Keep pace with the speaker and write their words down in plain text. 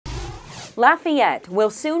Lafayette will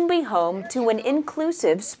soon be home to an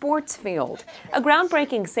inclusive sports field. A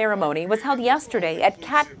groundbreaking ceremony was held yesterday at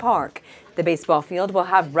Cat Park. The baseball field will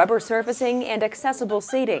have rubber surfacing and accessible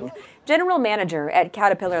seating. General Manager at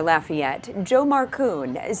Caterpillar Lafayette, Joe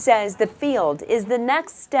Marcoon, says the field is the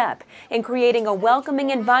next step in creating a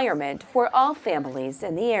welcoming environment for all families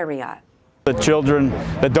in the area. The children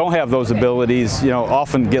that don't have those abilities,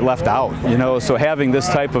 often get left out, so having this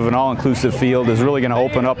type of an all-inclusive field is really going to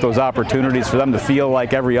open up those opportunities for them to feel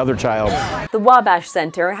like every other child. The Wabash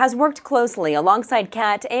Center has worked closely alongside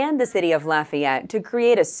CAT and the City of Lafayette to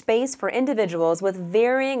create a space for individuals with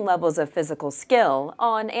varying levels of physical skill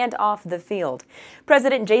on and off the field.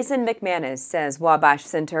 President Jason McManus says Wabash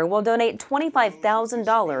Center will donate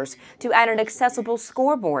 $25,000 to add an accessible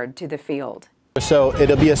scoreboard to the field. So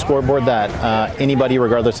it'll be a scoreboard that anybody,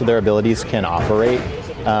 regardless of their abilities, can operate.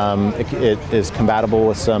 It is compatible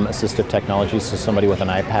with some assistive technology, so somebody with an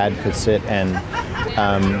iPad could sit and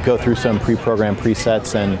go through some pre-programmed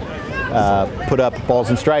presets and put up balls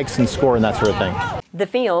and strikes and score and that sort of thing. The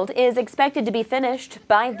field is expected to be finished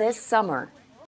by this summer.